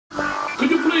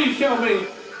please tell me,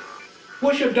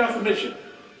 what's your definition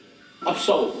of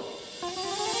soul?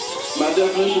 My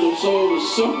definition of soul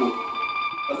is simple.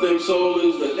 I think soul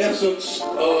is the essence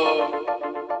of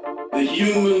the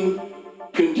human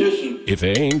condition. If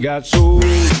it ain't got soul,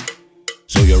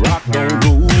 so your rock don't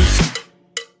roll.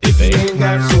 If it ain't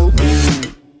got soul,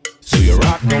 so your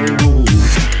rock don't roll.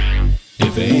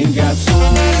 If it ain't got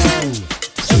soul,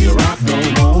 so your rock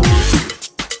don't roll.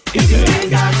 If it ain't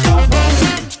got soul,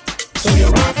 so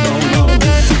your rock don't roll.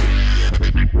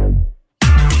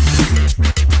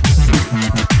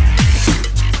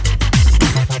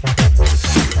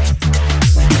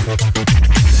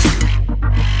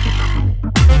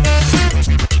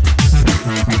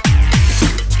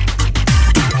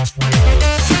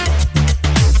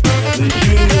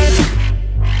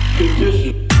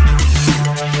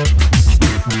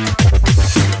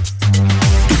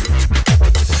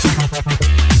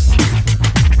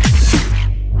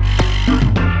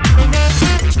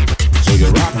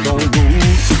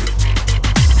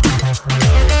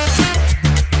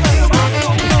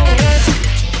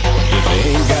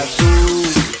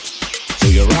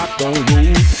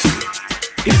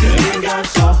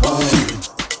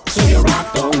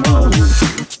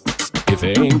 If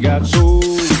it ain't got soul,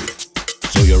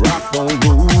 so your rock don't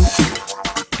roll.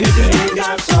 If it ain't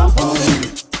got soul,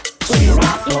 so your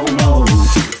rock don't roll.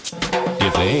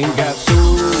 If it ain't got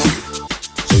soul,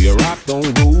 so your rock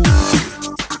don't roll.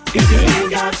 If it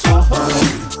ain't got soul,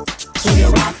 so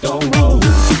your rock don't roll.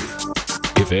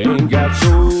 If it ain't got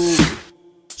soul,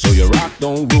 so your rock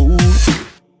don't roll.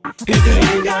 If it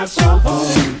ain't got soul,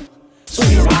 so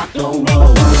your rock don't roll.